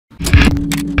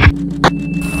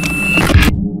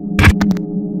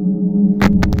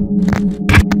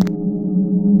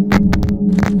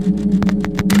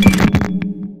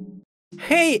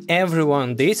Hey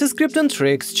everyone, this is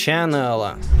Crypt'n'Tricks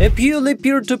channel. A purely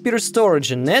peer-to-peer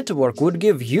storage network would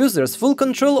give users full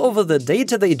control over the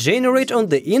data they generate on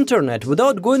the internet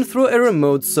without going through a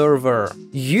remote server.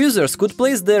 Users could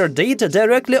place their data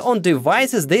directly on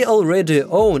devices they already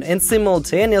own and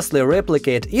simultaneously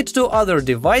replicate it to other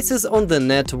devices on the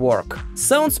network.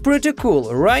 Sounds pretty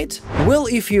cool, right? Well,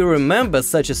 if you remember,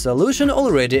 such a solution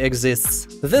already exists.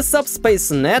 The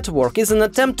Subspace Network is an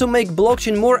attempt to make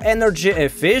blockchain more energy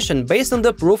efficient based on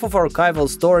the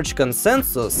Proof-of-Archival-Storage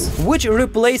consensus, which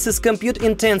replaces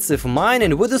compute-intensive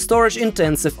mining with a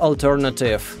storage-intensive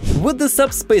alternative. With the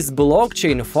Subspace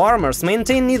blockchain, farmers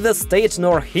maintain neither state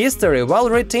nor history while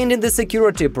retaining the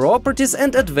security properties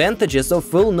and advantages of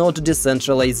full-node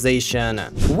decentralization.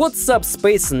 What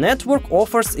Subspace Network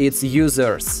offers its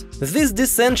users? This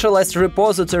decentralized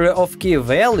repository of key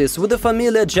values with a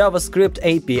familiar JavaScript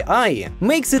API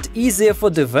makes it easier for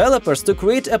developers to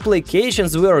create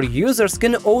applications where users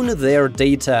can own their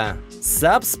data.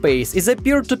 Subspace is a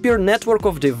peer-to-peer network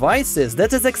of devices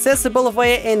that is accessible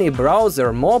via any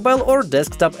browser, mobile or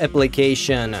desktop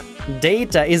application.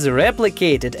 Data is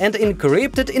replicated and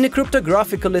encrypted in a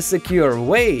cryptographically secure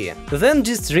way, then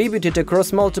distributed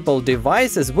across multiple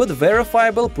devices with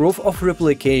verifiable proof of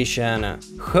replication.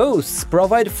 Hosts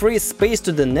provide free space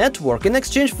to the network in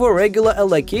exchange for regular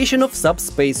allocation of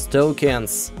subspace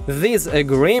tokens. These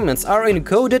agreements are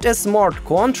encoded as smart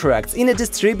contracts in a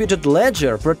distributed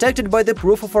ledger protected by the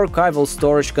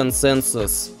Proof-of-Archival-Storage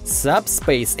consensus.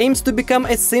 Subspace aims to become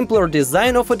a simpler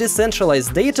design of a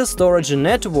decentralized data storage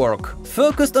network,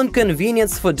 focused on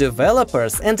convenience for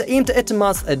developers and aimed at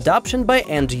mass adoption by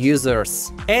end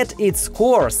users. At its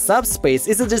core, Subspace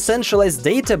is a decentralized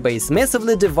database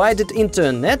massively divided into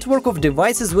a network of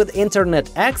devices with internet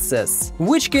access,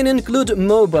 which can include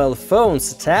mobile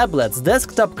phones, tablets,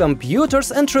 desktop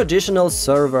computers and traditional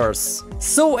servers.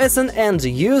 So as an end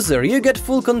user, you get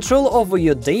full control over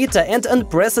your data and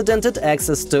unprecedented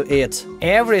access to it.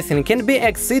 Everything can be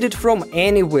accessed from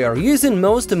anywhere using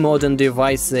most modern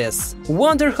devices.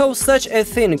 Wonder how such a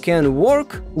thing can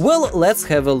work? Well, let's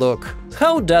have a look.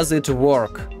 How does it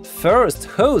work? First,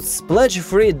 hosts pledge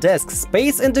free disk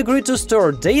space and agree to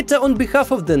store data on behalf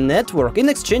of the network in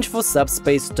exchange for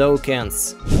subspace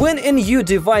tokens. When a new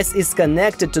device is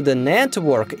connected to the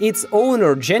network, its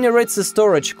owner generates a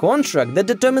storage contract that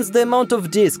determines the amount of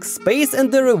disk space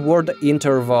and the reward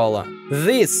interval.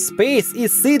 This space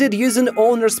is seeded using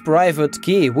owner's private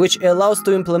key, which allows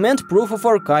to implement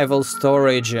proof-of-archival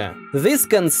storage. This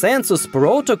consensus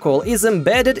protocol is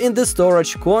embedded in the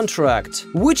storage contract,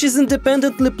 which is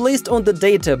independently placed on the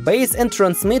database and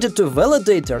transmitted to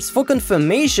validators for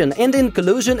confirmation and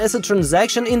inclusion as a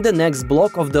transaction in the next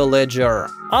block of the ledger.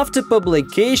 After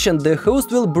publication, the host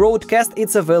will broadcast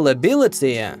its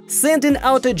availability, sending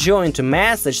out a joint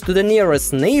message to the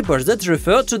nearest neighbors that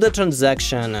refer to the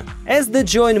transaction. As the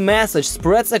joint message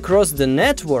spreads across the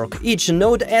network, each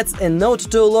node adds a node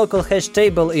to a local hash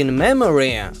table in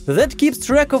memory that keeps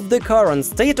track of the current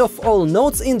state of all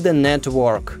nodes in the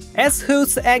network. As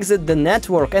hosts exit the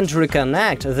network and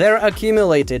reconnect, their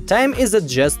accumulated time is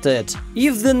adjusted.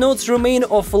 If the nodes remain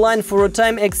offline for a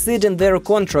time exceeding their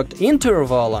contract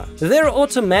interval, they're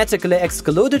automatically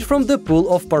excluded from the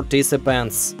pool of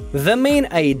participants. The main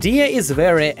idea is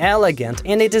very elegant,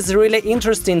 and it is really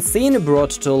interesting seeing brought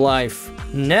to life.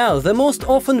 Now, the most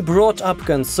often brought up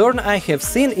concern I have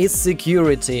seen is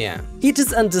security. It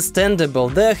is understandable,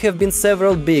 there have been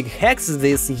several big hacks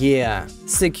this year.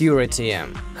 Security.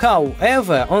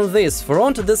 However, on this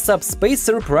front, the subspace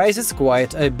surprises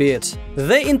quite a bit.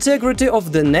 The integrity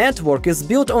of the network is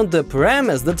built on the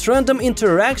premise that random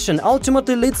interaction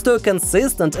ultimately leads to a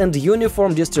consistent and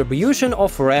uniform distribution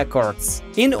of records.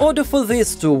 In order for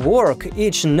this to work,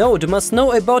 each node must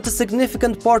know about a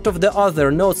significant part of the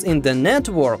other nodes in the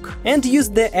network and use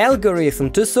the algorithm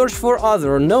to search for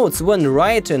other nodes when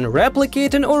writing,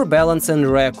 replicating or balancing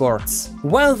records.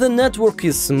 While the network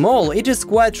is small, it is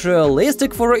quite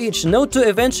realistic for each node to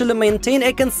eventually maintain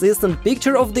a consistent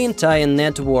picture of the entire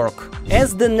network.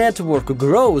 As the network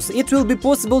grows, it will be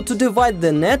possible to divide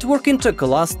the network into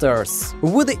clusters,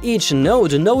 with each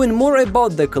node knowing more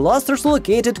about the clusters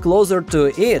located closer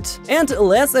to it and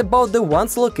less about the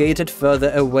ones located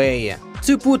further away.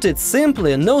 To put it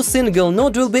simply, no single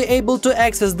node will be able to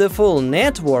access the full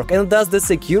network, and thus the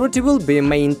security will be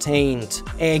maintained.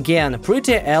 Again,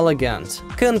 pretty elegant.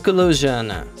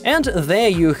 Conclusion. And there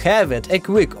you have it, a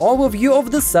quick overview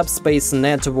of the Subspace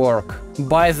Network.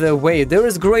 By the way, there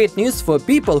is great news for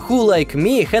people who, like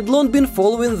me, had long been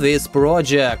following this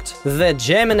project. The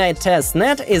Gemini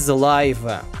testnet is live.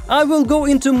 I will go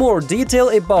into more detail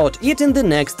about it in the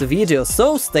next video,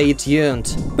 so stay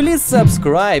tuned. Please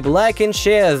subscribe, like and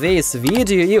share this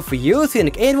video if you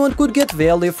think anyone could get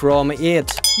value from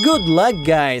it. Good luck,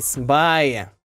 guys, bye!